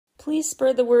Please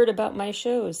spread the word about my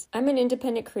shows. I'm an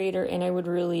independent creator and I would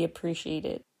really appreciate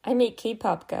it. I make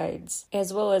K-pop guides,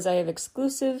 as well as I have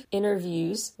exclusive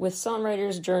interviews with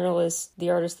songwriters, journalists, the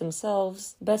artists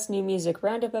themselves, best new music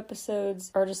roundup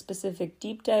episodes, artist-specific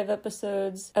deep dive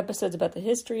episodes, episodes about the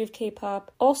history of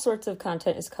K-pop. All sorts of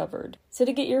content is covered. So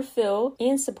to get your fill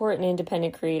and support an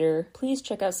independent creator, please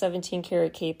check out 17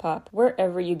 Karat K-pop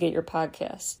wherever you get your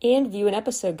podcasts, and view an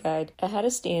episode guide at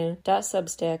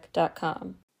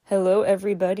howtostan.substack.com. Hello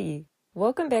everybody!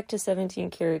 Welcome back to 17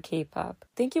 Karat K-pop.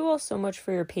 Thank you all so much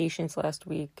for your patience last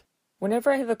week.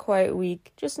 Whenever I have a quiet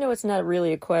week, just know it's not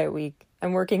really a quiet week.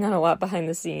 I'm working on a lot behind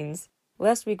the scenes.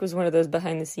 Last week was one of those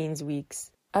behind the scenes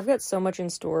weeks. I've got so much in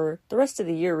store, the rest of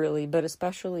the year really, but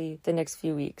especially the next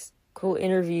few weeks. Cool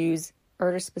interviews,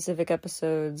 artist-specific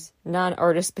episodes,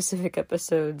 non-artist-specific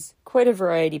episodes, quite a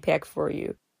variety pack for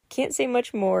you. Can't say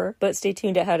much more, but stay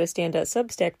tuned at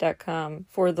howtostan.substack.com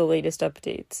for the latest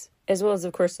updates, as well as,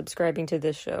 of course, subscribing to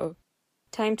this show.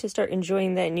 Time to start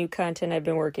enjoying that new content I've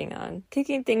been working on.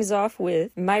 Kicking things off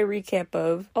with my recap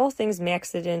of All Things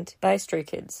MAXIDENT by Stray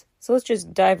Kids. So let's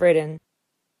just dive right in.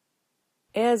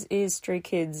 As is Stray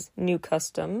Kids' new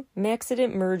custom,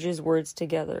 MAXIDENT merges words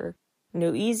together.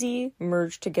 No easy,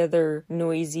 merge together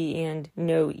noisy and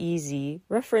no easy,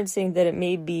 referencing that it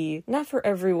may be not for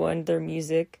everyone their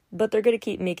music, but they're going to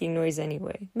keep making noise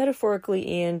anyway,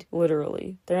 metaphorically and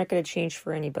literally. They're not going to change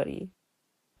for anybody.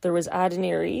 There was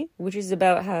Ordinary, which is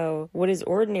about how what is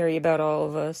ordinary about all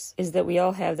of us is that we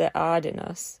all have that odd in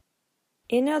us.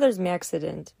 And now there's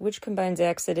MAXIDENT, which combines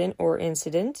accident or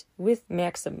incident with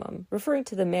maximum, referring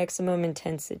to the maximum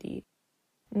intensity.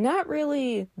 Not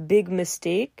really big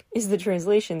mistake is the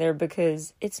translation there,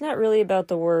 because it's not really about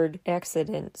the word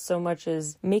accident so much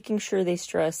as making sure they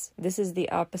stress this is the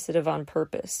opposite of on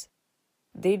purpose.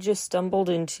 They just stumbled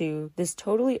into this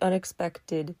totally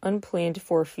unexpected, unplanned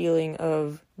for feeling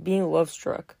of being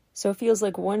love-struck. So it feels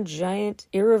like one giant,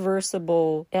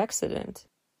 irreversible accident.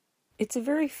 It's a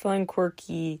very fun,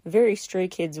 quirky, very Stray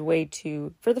Kids way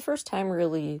to, for the first time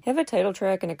really, have a title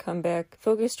track and a comeback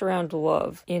focused around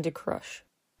love and a crush.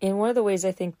 And one of the ways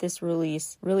I think this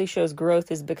release really shows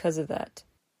growth is because of that.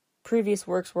 Previous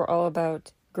works were all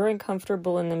about growing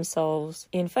comfortable in themselves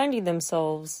and finding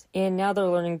themselves, and now they're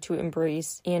learning to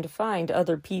embrace and find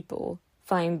other people,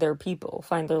 find their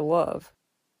love.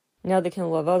 Now they can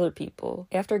love other people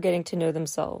after getting to know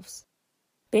themselves.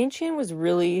 Banchan was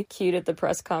really cute at the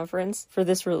press conference for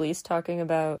this release, talking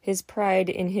about his pride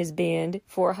in his band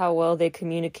for how well they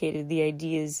communicated the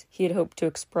ideas he had hoped to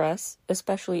express,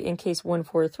 especially in case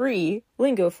 143,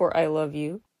 lingo for I love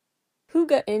you. Who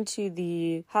got into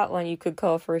the hotline you could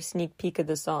call for a sneak peek of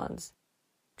the songs?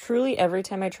 Truly, every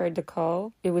time I tried to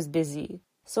call, it was busy.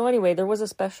 So anyway, there was a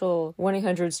special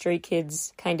 1-800 Stray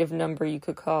Kids kind of number you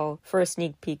could call for a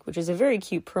sneak peek, which is a very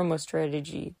cute promo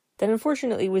strategy. That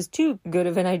unfortunately was too good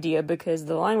of an idea because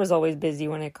the line was always busy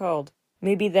when I called.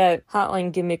 Maybe that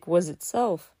hotline gimmick was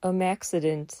itself a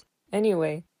MAXIDENT.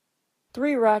 Anyway,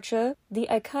 3 Racha, the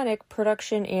iconic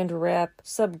production and rap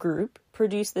subgroup,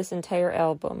 produced this entire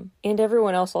album, and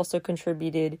everyone else also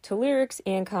contributed to lyrics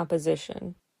and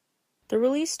composition. The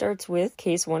release starts with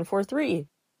Case 143,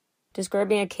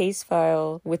 describing a case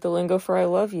file with the lingo for I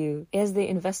love you as they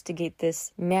investigate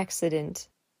this MAXIDENT.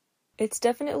 It's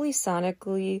definitely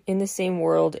sonically in the same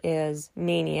world as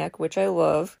Maniac, which I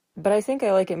love, but I think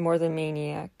I like it more than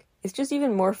Maniac. It's just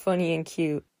even more funny and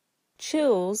cute.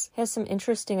 Chills has some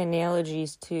interesting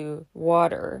analogies to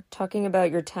water, talking about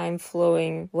your time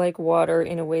flowing like water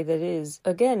in a way that is,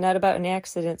 again, not about an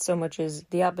accident so much as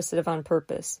the opposite of on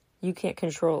purpose. You can't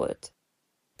control it.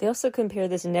 They also compare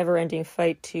this never-ending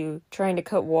fight to trying to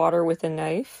cut water with a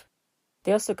knife.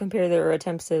 They also compare their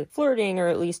attempts at flirting or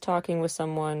at least talking with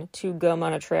someone to gum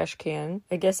on a trash can.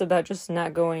 I guess about just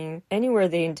not going anywhere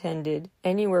they intended,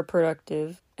 anywhere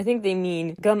productive. I think they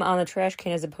mean gum on the trash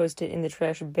can as opposed to in the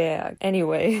trash bag.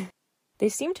 Anyway, they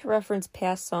seem to reference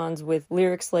past songs with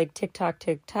lyrics like Tick Tock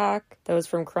Tick Tock, that was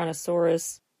from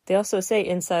Chronosaurus. They also say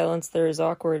in silence there is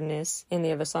awkwardness, and they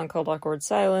have a song called Awkward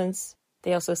Silence.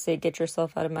 They also say get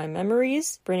yourself out of my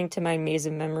memories, bringing to mind maze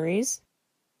of memories.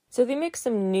 So they make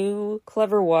some new,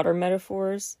 clever water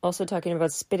metaphors, also talking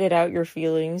about spit it out your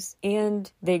feelings,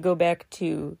 and they go back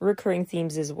to recurring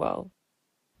themes as well.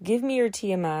 Give Me Your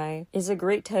TMI is a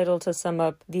great title to sum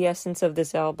up the essence of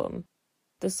this album.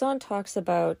 The song talks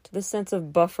about the sense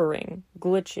of buffering,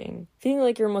 glitching, feeling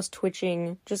like you're almost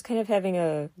twitching, just kind of having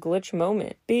a glitch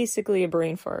moment, basically a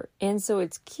brain fart. And so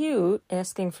it's cute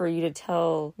asking for you to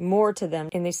tell more to them,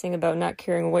 and they sing about not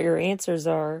caring what your answers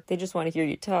are. They just want to hear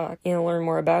you talk and learn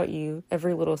more about you,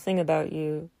 every little thing about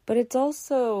you. But it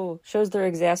also shows their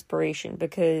exasperation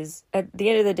because at the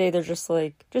end of the day, they're just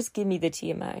like, just give me the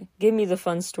TMI. Give me the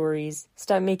fun stories.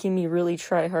 Stop making me really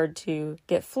try hard to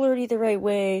get flirty the right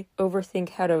way, overthink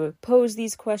how to pose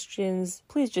these questions.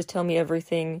 Please just tell me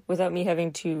everything without me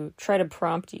having to try to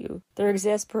prompt you. Their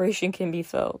exasperation can be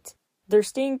felt. They're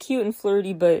staying cute and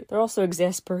flirty, but they're also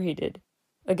exasperated.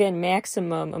 Again,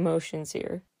 maximum emotions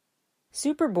here.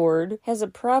 Superboard has a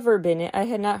proverb in it I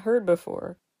had not heard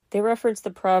before. They reference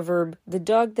the proverb, the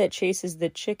dog that chases the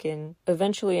chicken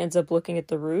eventually ends up looking at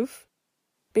the roof.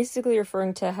 Basically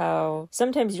referring to how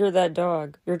sometimes you're that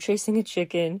dog. You're chasing a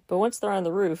chicken, but once they're on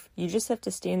the roof, you just have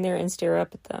to stand there and stare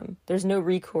up at them. There's no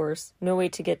recourse, no way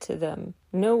to get to them,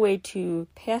 no way to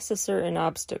pass a certain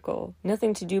obstacle,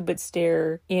 nothing to do but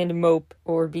stare and mope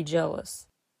or be jealous.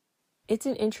 It's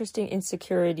an interesting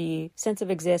insecurity, sense of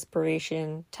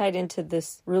exasperation tied into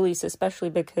this release, especially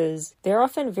because they're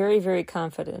often very, very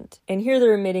confident. And here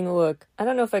they're admitting, look, I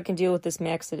don't know if I can deal with this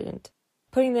MAXIDENT.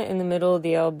 Putting that in the middle of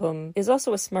the album is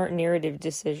also a smart narrative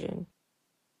decision.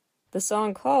 The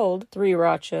song called Three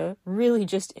Racha, really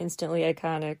just instantly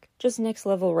iconic, just next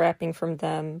level rapping from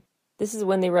them. This is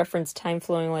when they reference time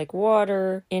flowing like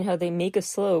water and how they make a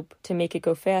slope to make it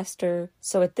go faster.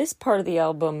 So at this part of the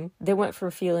album, they went from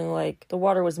feeling like the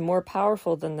water was more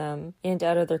powerful than them and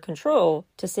out of their control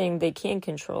to saying they can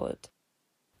control it.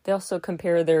 They also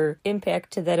compare their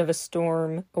impact to that of a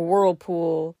storm, a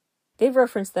whirlpool. They've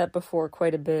referenced that before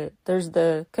quite a bit. There's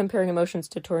the comparing emotions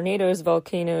to tornadoes,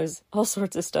 volcanoes, all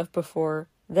sorts of stuff before.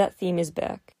 That theme is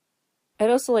back. I'd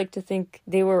also like to think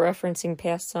they were referencing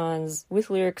past songs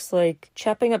with lyrics like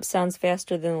chopping up sounds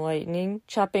faster than lightning,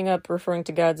 chopping up referring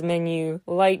to God's menu,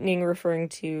 lightning referring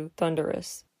to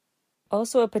thunderous.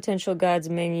 Also a potential God's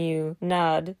menu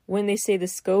nod when they say the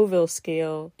Scoville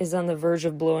scale is on the verge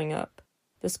of blowing up.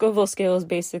 The Scoville scale is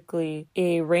basically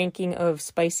a ranking of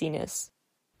spiciness.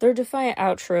 Their defiant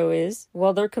outro is,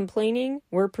 while they're complaining,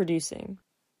 we're producing.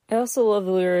 I also love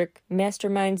the lyric,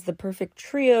 masterminds the perfect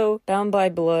trio, bound by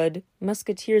blood,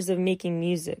 musketeers of making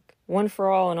music, one for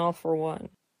all and all for one.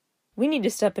 We need to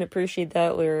stop and appreciate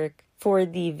that lyric for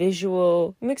the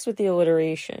visual mixed with the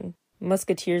alliteration.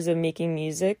 Musketeers of making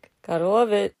music, gotta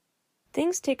love it.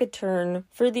 Things take a turn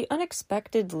for the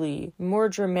unexpectedly more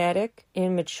dramatic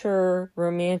and mature,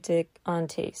 romantic on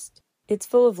taste. It's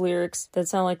full of lyrics that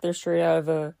sound like they're straight out of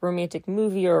a romantic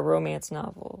movie or a romance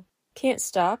novel. Can't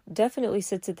Stop definitely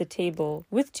sits at the table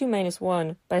with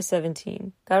 2-1 by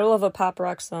 17. Gotta love a pop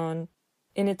rock song.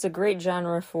 And it's a great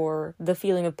genre for the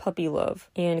feeling of puppy love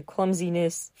and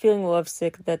clumsiness, feeling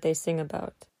lovesick that they sing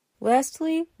about.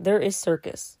 Lastly, there is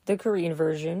Circus, the Korean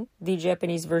version. The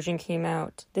Japanese version came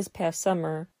out this past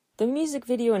summer. The music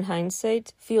video in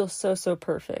hindsight feels so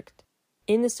perfect.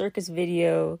 In the Circus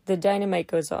video, the dynamite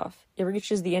goes off. It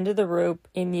reaches the end of the rope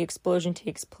and the explosion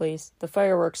takes place. The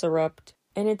fireworks erupt.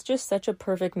 And it's just such a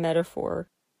perfect metaphor.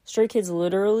 Stray Kids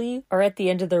literally are at the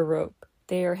end of their rope.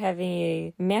 They are having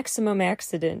a maximum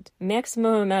accident,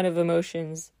 maximum amount of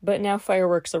emotions, but now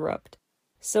fireworks erupt.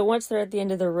 So once they're at the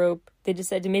end of the rope, they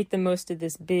decide to make the most of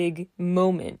this big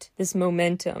moment, this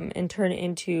momentum, and turn it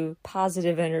into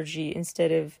positive energy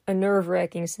instead of a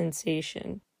nerve-wracking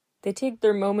sensation. They take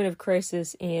their moment of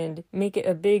crisis and make it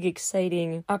a big,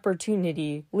 exciting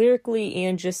opportunity, lyrically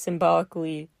and just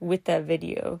symbolically, with that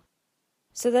video.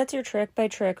 So that's your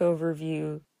track-by-track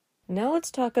overview. Now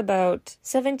let's talk about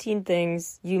 17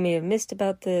 things you may have missed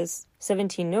about this,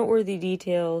 17 noteworthy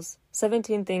details,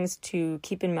 17 things to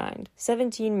keep in mind,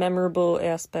 17 memorable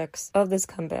aspects of this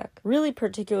comeback, really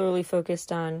particularly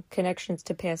focused on connections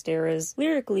to past eras,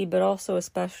 lyrically but also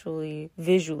especially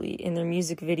visually in their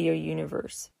music video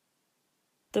universe.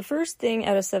 The first thing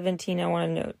out of 17 I want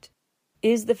to note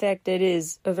is the fact that it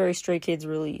is a very Stray Kids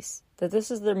release. That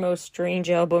this is their most strange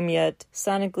album yet.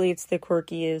 Sonically, it's the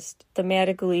quirkiest.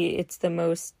 Thematically, it's the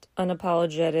most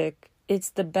unapologetic. It's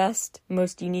the best,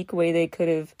 most unique way they could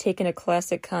have taken a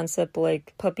classic concept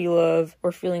like puppy love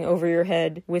or feeling over your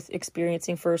head with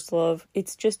experiencing first love.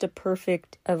 It's just a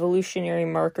perfect evolutionary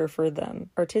marker for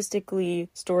them. Artistically,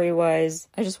 story-wise,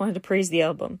 I just wanted to praise the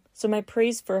album. So my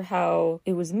praise for how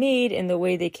it was made and the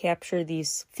way they capture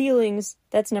these feelings,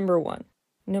 that's number one.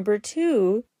 Number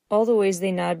two, all the ways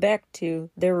they nod back to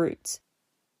their roots.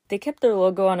 They kept their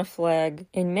logo on a flag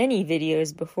in many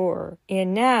videos before,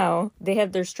 and now they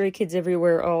have their Stray Kids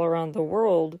Everywhere All Around the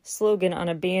World slogan on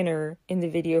a banner in the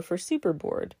video for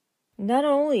Superboard. Not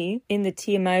only in the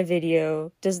TMI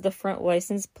video does the front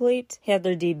license plate have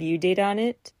their debut date on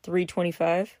it,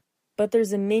 3/25, but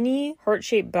there's a mini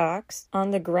heart-shaped box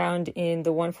on the ground in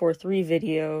the 143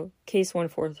 video, Case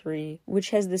 143,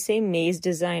 which has the same maze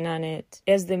design on it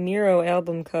as the Miro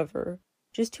album cover.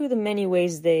 Just two of the many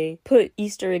ways they put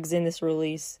Easter eggs in this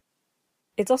release.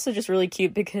 It's also just really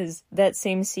cute because that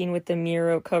same scene with the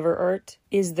Miro cover art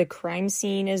is the crime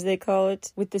scene, as they call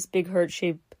it, with this big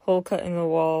heart-shaped hole cut in the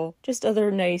wall. Just other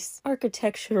nice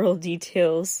architectural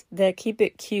details that keep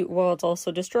it cute while it's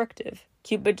also destructive.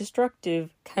 Cute but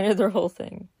destructive, kind of their whole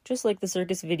thing. Just like the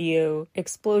circus video,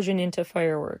 explosion into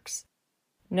fireworks.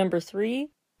 Number 3,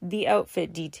 the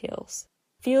outfit details.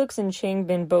 Felix and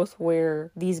Changbin both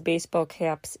wear these baseball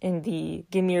caps in the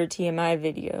Gimme Your TMI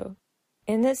video.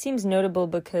 And that seems notable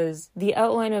because the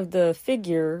outline of the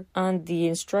figure on the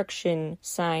instruction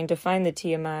sign to find the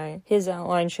TMI, his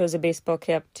outline shows a baseball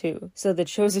cap too. So the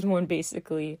chosen one,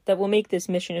 basically, that will make this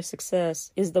mission a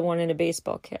success is the one in a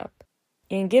baseball cap.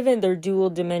 And given their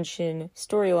dual-dimension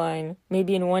storyline,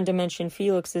 maybe in one dimension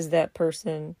Felix is that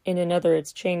person, in another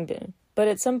it's Changbin. But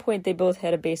at some point they both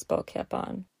had a baseball cap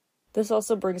on. This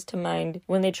also brings to mind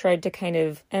when they tried to kind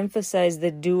of emphasize the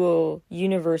dual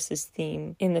universes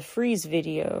theme in the Freeze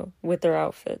video with their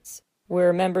outfits,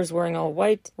 where members wearing all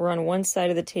white were on one side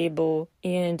of the table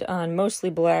and on mostly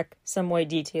black, some white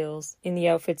details in the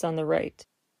outfits on the right.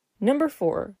 Number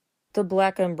 4, the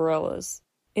black umbrellas.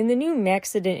 In the new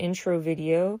MAXIDENT intro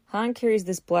video, Han carries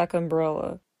this black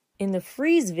umbrella. In the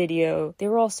Freeze video, they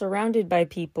were all surrounded by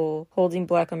people holding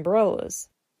black umbrellas.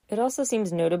 It also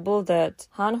seems notable that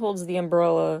Han holds the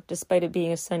umbrella despite it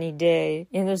being a sunny day,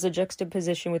 and there's a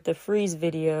juxtaposition with the Freeze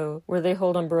video where they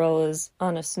hold umbrellas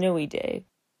on a snowy day.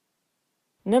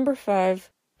 Number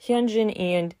 5, Hyunjin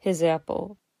and his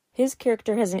apple. His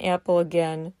character has an apple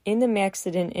again in the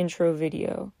MAXIDENT intro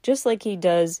video, just like he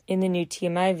does in the new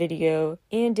TMI video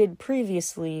and did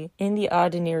previously in the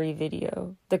Ordinary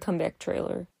video, the comeback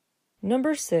trailer.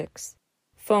 Number 6,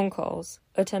 phone calls,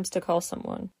 attempts to call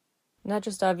someone. Not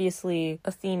just obviously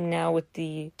a theme now with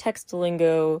the text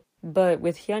lingo, but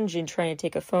with Hyunjin trying to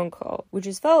take a phone call, which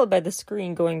is followed by the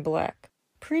screen going black.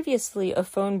 Previously, a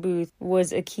phone booth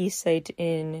was a key site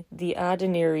in the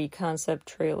Ordinary concept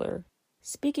trailer.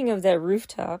 Speaking of that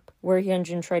rooftop, where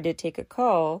Hyunjin tried to take a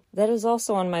call, that is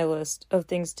also on my list of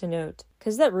things to note.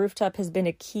 Because that rooftop has been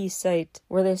a key site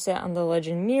where they sat on the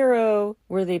Legend Miro,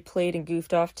 where they played and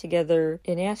goofed off together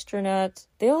in Astronaut.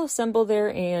 They all assemble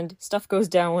there and stuff goes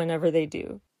down whenever they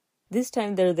do. This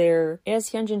time they're there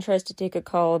as Hyunjin tries to take a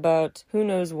call about who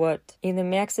knows what, and the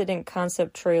MAXIDENT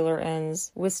concept trailer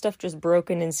ends with stuff just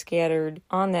broken and scattered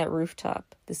on that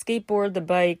rooftop. The skateboard, the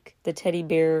bike, the teddy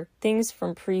bear, things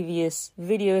from previous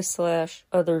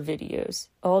video/other videos.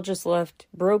 All just left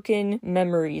broken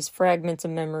memories, fragments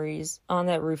of memories on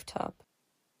that rooftop.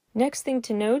 Next thing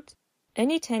to note,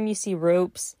 anytime you see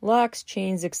ropes, locks,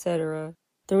 chains, etc.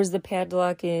 There was the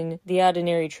padlock in the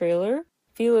Ordinary trailer.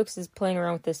 Felix is playing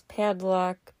around with this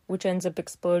padlock, which ends up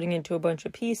exploding into a bunch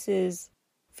of pieces.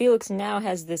 Felix now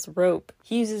has this rope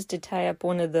he uses to tie up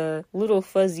one of the little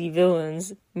fuzzy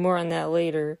villains, more on that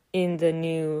later, in the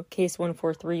new Case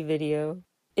 143 video.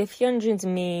 If Hyunjin's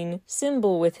main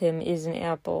symbol with him is an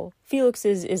apple,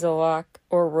 Felix's is a lock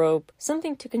or rope,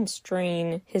 something to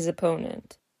constrain his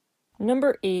opponent.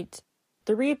 Number 8,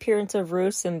 the reappearance of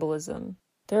rose symbolism.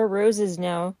 There are roses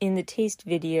now in the Taste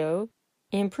video,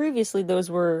 and previously those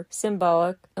were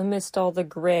symbolic. Amidst all the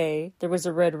gray, there was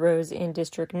a red rose in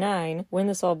District 9 when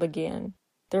this all began.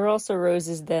 There were also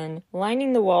roses then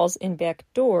lining the walls and back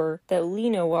door that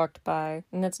Lino walked by,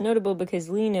 and that's notable because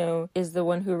Lino is the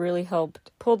one who really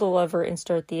helped pull the lever and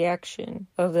start the action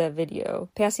of that video.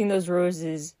 Passing those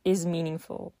roses is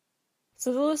meaningful.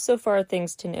 So the list so far are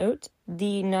things to note.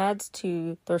 The nods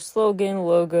to their slogan,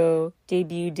 logo,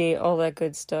 debut date, all that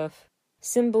good stuff.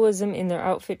 Symbolism in their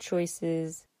outfit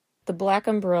choices, the black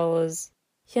umbrellas,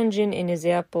 Hyunjin and his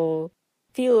apple,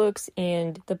 Felix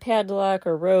and the padlock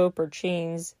or rope or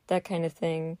chains, that kind of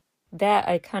thing, that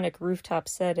iconic rooftop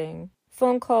setting,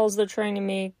 phone calls they're trying to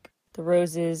make, the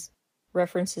roses,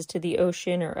 references to the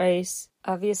ocean or ice,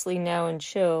 obviously now in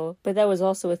Chill, but that was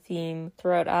also a theme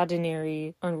throughout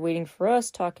Ordinary on Waiting for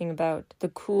Us, talking about the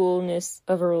coolness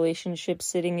of a relationship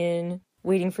sitting in,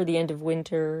 waiting for the end of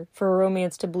winter, for a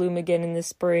romance to bloom again in the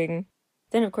spring.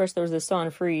 Then, of course, there was the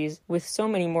song Freeze, with so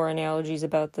many more analogies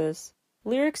about this.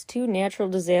 Lyrics to natural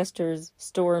disasters,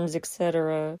 storms,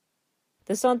 etc.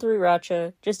 The song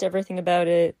Racha, just everything about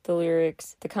it, the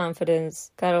lyrics, the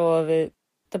confidence, gotta love it.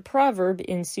 The proverb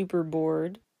in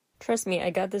Superboard. Trust me, I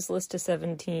got this list to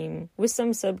 17, with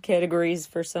some subcategories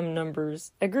for some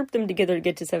numbers. I grouped them together to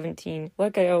get to 17,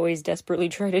 like I always desperately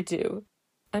try to do.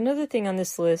 Another thing on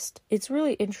this list, it's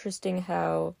really interesting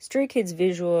how Stray Kids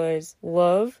visualize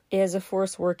love as a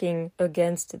force working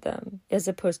against them, as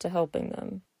opposed to helping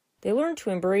them. They learn to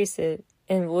embrace it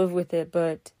and live with it,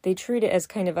 but they treat it as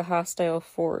kind of a hostile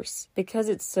force. Because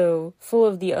it's so full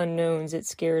of the unknowns, it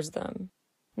scares them.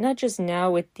 Not just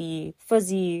now with the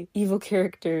fuzzy, evil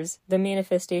characters, the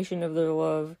manifestation of their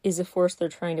love is a force they're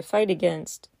trying to fight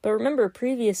against. But remember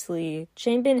previously,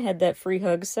 Changbin had that free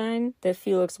hug sign that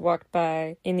Felix walked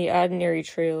by in the Ordinary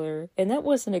trailer, and that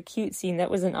wasn't a cute scene,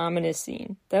 that was an ominous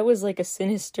scene. That was like a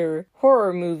sinister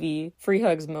horror movie free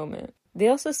hugs moment. They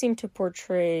also seem to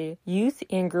portray youth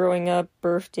and growing up,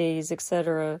 birthdays,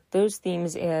 etc., those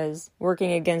themes as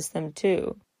working against them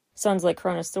too. Sounds like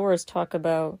Chronosaurus talk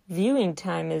about viewing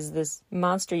time as this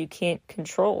monster you can't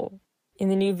control. In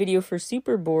the new video for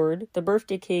Superboard, the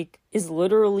birthday cake is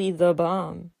literally the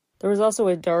bomb. There was also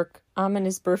a dark,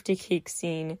 ominous birthday cake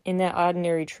scene in that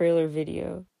Ordinary trailer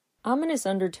video. Ominous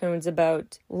undertones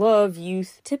about love,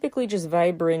 youth, typically just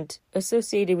vibrant,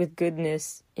 associated with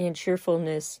goodness and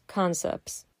cheerfulness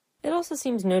concepts. It also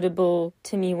seems notable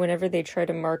to me whenever they try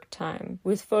to mark time,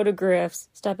 with photographs,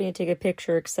 stopping to take a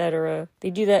picture, etc. They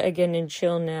do that again in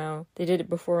Chill Now. They did it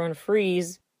before on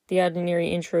Freeze, the Ordinary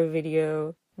intro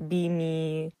video, Be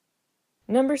Me.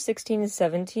 Number 16 and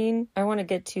 17, I want to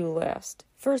get to last.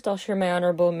 First, I'll share my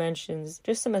honorable mentions,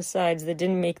 just some asides that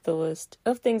didn't make the list,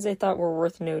 of things I thought were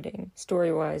worth noting,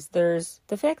 story-wise. There's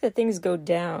the fact that things go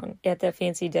down at that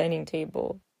fancy dining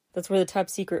table. That's where the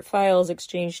top secret files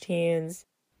exchanged hands,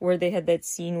 where they had that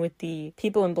scene with the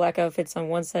people in black outfits on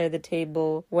one side of the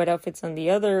table, white outfits on the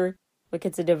other, like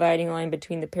it's a dividing line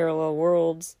between the parallel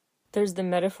worlds. There's the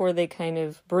metaphor they kind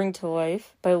of bring to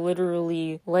life by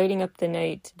literally lighting up the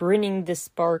night, bringing the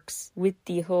sparks with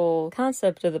the whole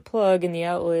concept of the plug and the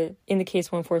outlet. In the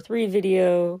Case 143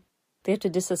 video, they have to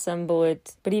disassemble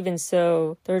it, but even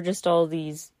so, there are just all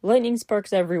these lightning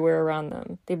sparks everywhere around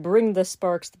them. They bring the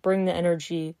sparks, bring the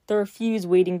energy. They're a fuse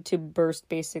waiting to burst,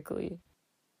 basically.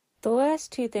 The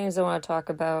last two things I want to talk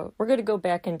about, we're going to go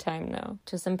back in time now,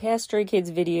 to some past Stray Kids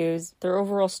videos, their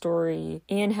overall story,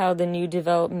 and how the new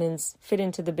developments fit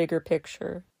into the bigger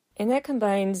picture. And that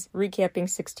combines recapping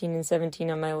 16 and 17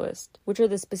 on my list, which are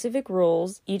the specific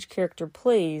roles each character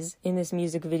plays in this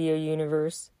music video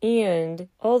universe, and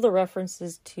all the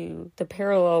references to the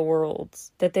parallel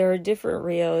worlds, that there are different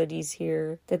realities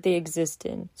here that they exist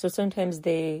in. So sometimes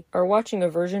they are watching a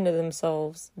version of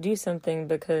themselves do something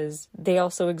because they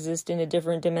also exist in a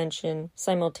different dimension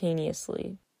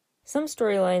simultaneously. Some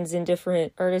storylines in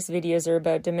different artist videos are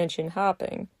about dimension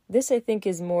hopping. This, I think,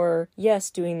 is more,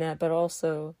 yes, doing that, but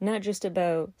also not just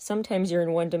about sometimes you're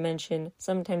in one dimension,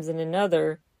 sometimes in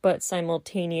another, but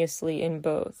simultaneously in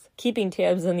both, keeping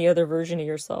tabs on the other version of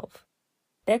yourself.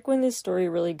 Back when this story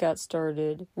really got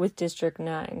started with District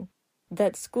 9,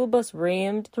 that school bus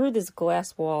rammed through this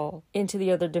glass wall into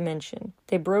the other dimension.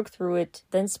 They broke through it,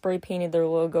 then spray painted their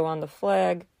logo on the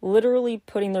flag, literally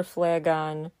putting their flag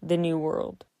on the new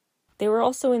world. They were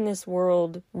also in this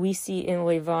world we see in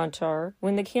Levantar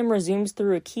when the camera zooms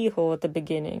through a keyhole at the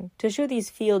beginning to show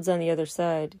these fields on the other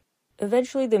side.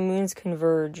 Eventually the moons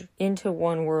converge into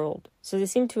one world, so they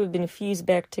seem to have been fused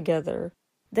back together.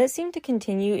 That seemed to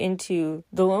continue into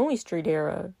the Lonely Street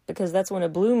era, because that's when a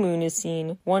blue moon is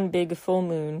seen, one big full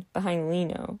moon, behind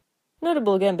Lino.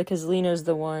 Notable again because Lino's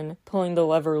the one pulling the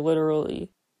lever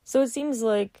literally. So it seems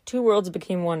like two worlds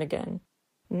became one again.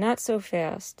 Not so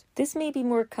fast. This may be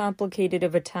more complicated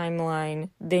of a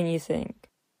timeline than you think.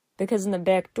 Because in the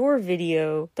backdoor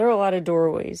video, there are a lot of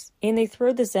doorways, and they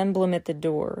throw this emblem at the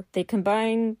door. They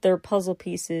combine their puzzle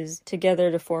pieces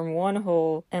together to form one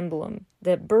whole emblem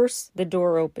that bursts the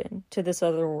door open to this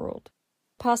other world.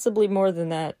 Possibly more than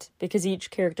that, because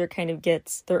each character kind of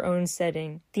gets their own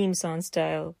setting, theme song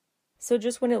style. So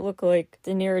just when it looked like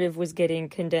the narrative was getting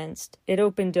condensed, it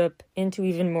opened up into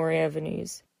even more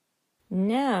avenues.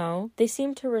 Now, they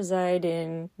seem to reside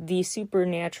in the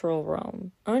supernatural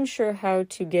realm, unsure how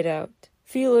to get out.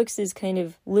 Felix is kind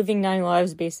of living 9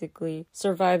 lives, basically,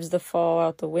 survives the fall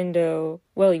out the window.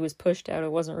 Well, he was pushed out,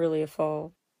 it wasn't really a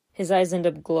fall. His eyes end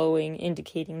up glowing,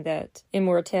 indicating that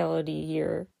immortality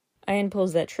here. Ian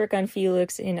pulls that trick on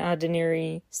Felix in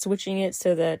Ordinary, switching it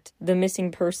so that the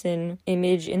missing person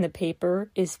image in the paper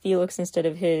is Felix instead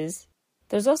of his.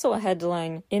 There's also a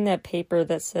headline in that paper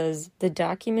that says, "The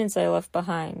documents I left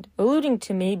behind," alluding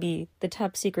to maybe the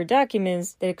top secret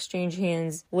documents that exchange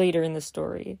hands later in the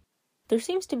story. There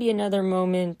seems to be another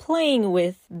moment playing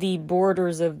with the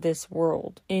borders of this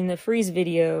world. In the Freeze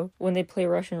video, when they play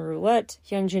Russian roulette,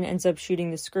 Hyunjin ends up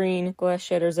shooting the screen, glass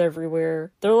shatters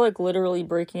everywhere. They're like literally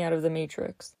breaking out of the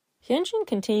Matrix. Hyunjin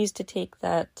continues to take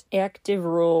that active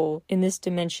role in this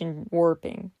dimension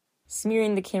warping.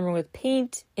 smearing the camera with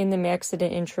paint in the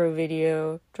MAXIDENT intro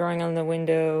video, drawing on the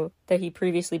window that he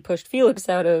previously pushed Felix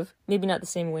out of. Maybe not the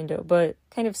same window, but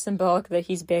kind of symbolic that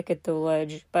he's back at the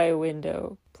ledge by a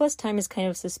window. Plus time is kind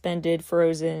of suspended,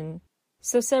 frozen.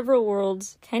 So several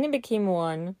worlds kind of became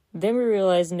one. Then we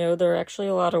realized, no, there are actually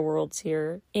a lot of worlds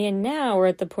here. And now we're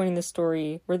at the point in the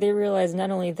story where they realize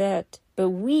not only that, but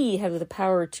we have the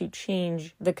power to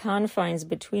change the confines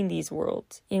between these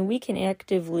worlds. And we can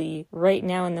actively, right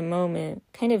now in the moment,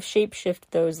 kind of shapeshift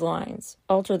those lines,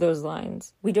 alter those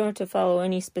lines. We don't have to follow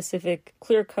any specific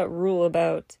clear-cut rule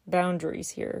about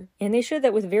boundaries here. And they showed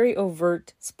that with very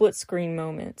overt split-screen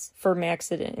moments for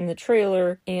MAXIDENT in the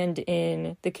trailer and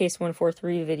in the Case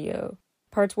 143 video.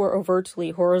 Parts where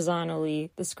overtly,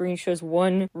 horizontally, the screen shows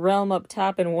one realm up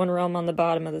top and one realm on the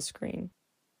bottom of the screen.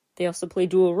 They also play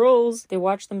dual roles. They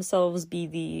watch themselves be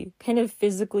the kind of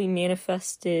physically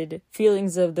manifested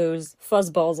feelings of those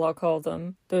fuzzballs, I'll call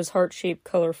them. Those heart-shaped,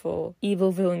 colorful,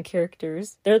 evil villain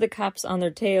characters. They're the cops on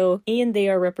their tail, and they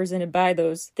are represented by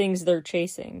those things they're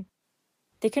chasing.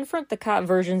 They confront the cop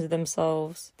versions of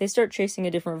themselves. They start chasing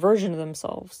a different version of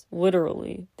themselves,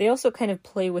 literally. They also kind of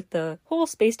play with the whole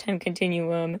space-time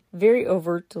continuum very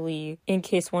overtly in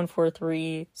Case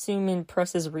 143. Suman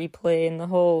presses replay and the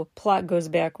whole plot goes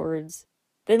backwards.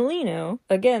 Then Lino,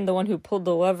 again the one who pulled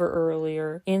the lever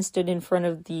earlier and stood in front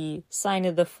of the sign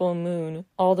of the full moon,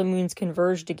 all the moons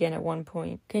converged again at one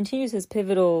point, continues his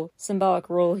pivotal symbolic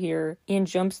role here and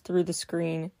jumps through the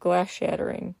screen, glass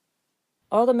shattering.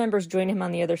 All the members join him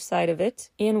on the other side of it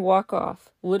and walk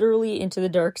off, literally into the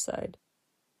dark side.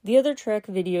 The other track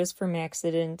videos for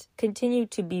MAXIDENT continue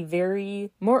to be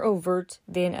very more overt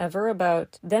than ever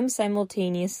about them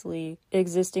simultaneously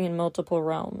existing in multiple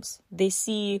realms. They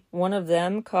see one of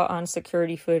them caught on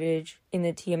security footage in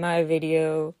the TMI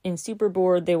video. In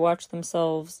Superboard, they watch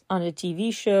themselves on a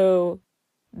TV show.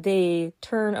 They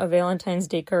turn a Valentine's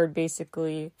Day card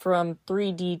basically from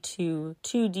 3D to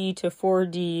 2D to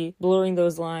 4D, blurring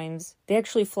those lines. They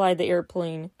actually fly the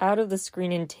airplane out of the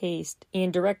screen in taste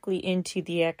and directly into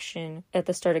the action at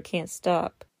the start of Can't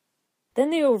Stop. Then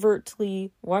they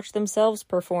overtly watch themselves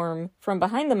perform from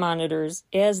behind the monitors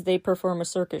as they perform a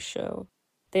circus show.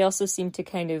 They also seem to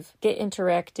kind of get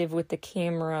interactive with the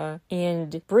camera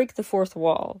and break the fourth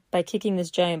wall by kicking this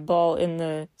giant ball in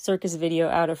the circus video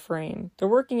out of frame. They're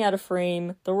working out of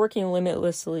frame, they're working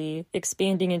limitlessly,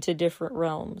 expanding into different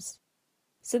realms.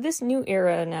 So this new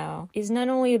era now is not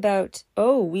only about,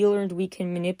 oh, we learned we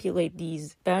can manipulate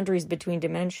these boundaries between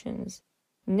dimensions.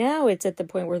 Now it's at the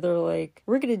point where they're like,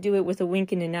 we're going to do it with a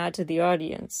wink and a nod to the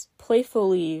audience.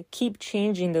 Playfully keep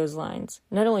changing those lines.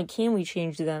 Not only can we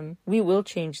change them, we will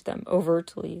change them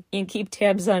overtly. And keep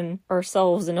tabs on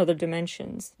ourselves in other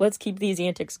dimensions. Let's keep these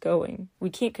antics going. We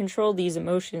can't control these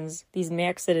emotions, these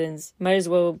MAXIDENTs. Might as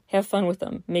well have fun with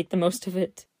them. Make the most of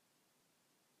it.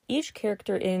 Each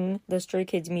character in the Stray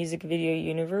Kids music video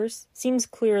universe seems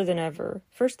clearer than ever.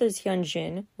 First there's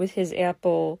Hyunjin, with his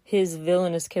apple, his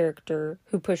villainous character,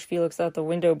 who pushed Felix out the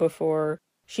window before,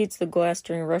 shoots the glass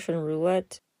during Russian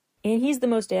roulette, and he's the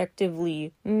most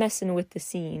actively messing with the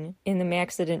scene in the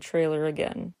MAXIDENT trailer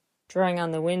again. Drawing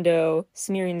on the window,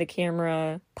 smearing the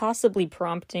camera, possibly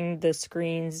prompting the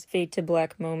screen's fade to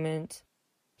black moment.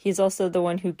 He's also the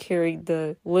one who carried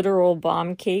the literal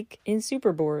bomb cake in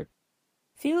Superboard.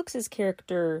 Felix's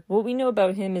character, what we know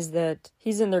about him is that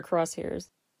he's in their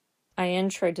crosshairs. IN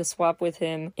tried to swap with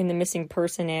him in the missing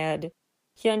person ad.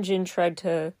 Hyunjin tried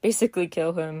to basically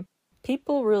kill him.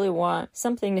 People really want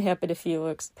something to happen to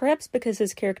Felix, perhaps because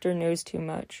his character knows too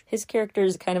much. His character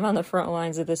is kind of on the front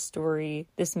lines of this story,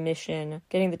 this mission,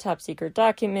 getting the top secret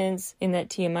documents in that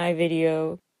TMI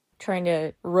video, trying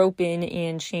to rope in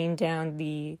and chain down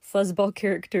the fuzzball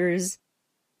characters.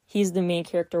 He's the main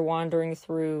character wandering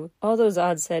through all those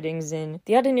odd settings in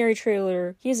the Ordinary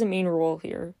trailer. He has a main role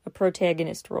here, a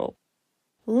protagonist role.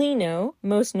 Lino,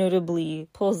 most notably,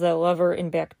 pulls that lever and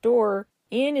back door,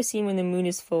 and is seen when the moon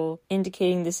is full,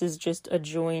 indicating this is just a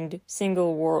joined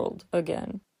single world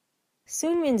again.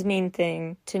 Sunmin's main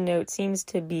thing to note seems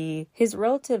to be his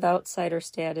relative outsider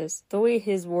status, the way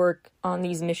his work on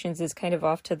these missions is kind of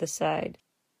off to the side.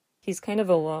 He's kind of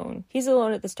alone. He's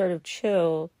alone at the start of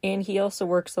Chill, and he also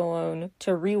works alone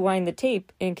to rewind the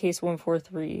tape in Case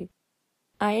 143.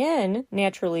 IN,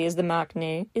 naturally as the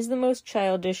Maknae, is the most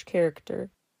childish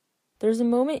character. There's a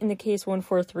moment in the Case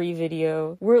 143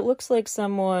 video where it looks like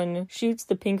someone shoots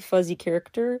the pink fuzzy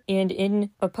character, and in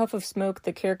a puff of smoke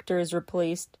the character is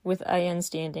replaced with IN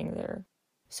standing there.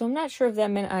 So I'm not sure if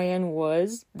that meant IN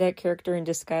was that character in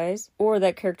disguise, or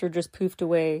that character just poofed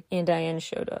away and IN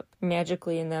showed up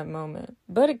magically in that moment.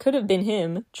 But it could have been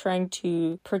him trying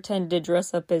to pretend to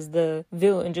dress up as the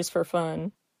villain just for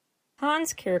fun.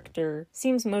 Han's character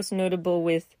seems most notable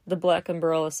with the black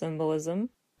umbrella symbolism,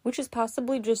 which is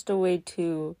possibly just a way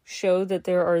to show that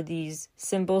there are these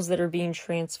symbols that are being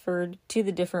transferred to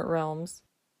the different realms.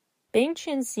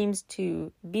 Bang-chan seems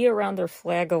to be around their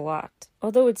flag a lot,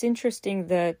 although it's interesting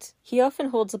that he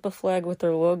often holds up a flag with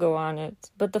their logo on it,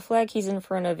 but the flag he's in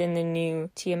front of in the new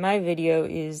TMI video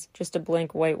is just a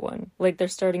blank white one, like they're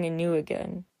starting anew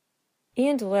again.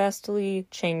 And lastly,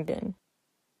 Changbin.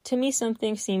 To me,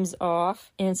 something seems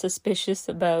off and suspicious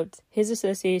about his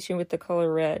association with the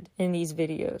color red in these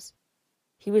videos.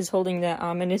 He was holding that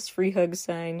ominous free hug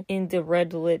sign in the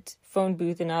red-lit phone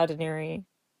booth in Ordinary.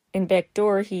 In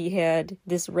Backdoor, he had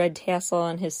this red tassel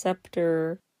on his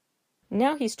scepter.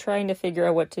 Now he's trying to figure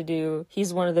out what to do.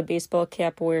 He's one of the baseball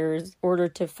cap wearers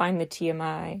ordered to find the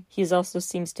TMI. He also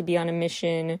seems to be on a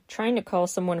mission, trying to call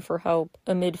someone for help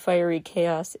amid fiery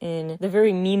chaos in the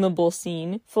very memeable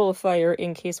scene, full of fire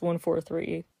in Case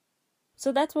 143.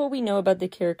 So that's what we know about the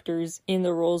characters in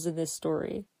the roles in this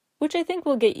story, which I think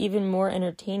will get even more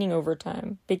entertaining over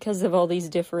time because of all these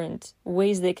different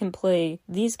ways they can play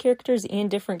these characters and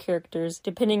different characters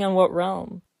depending on what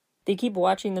realm. They keep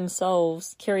watching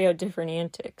themselves carry out different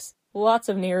antics. Lots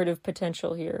of narrative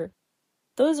potential here.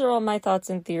 Those are all my thoughts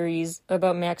and theories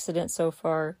about MAXIDENT so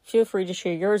far. Feel free to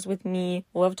share yours with me.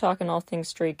 Love talking all things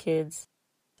Stray Kids.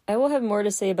 I will have more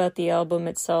to say about the album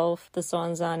itself, the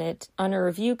songs on it, on a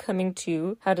review coming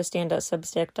to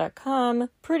howtostand.substack.com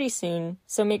pretty soon,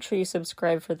 so make sure you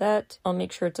subscribe for that. I'll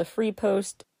make sure it's a free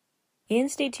post. And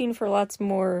stay tuned for lots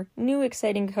more new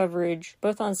exciting coverage,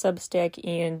 both on Substack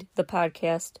and the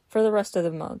podcast, for the rest of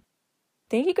the month.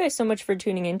 Thank you guys so much for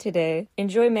tuning in today.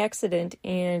 Enjoy MAXIDENT,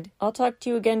 and I'll talk to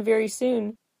you again very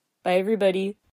soon. Bye, everybody.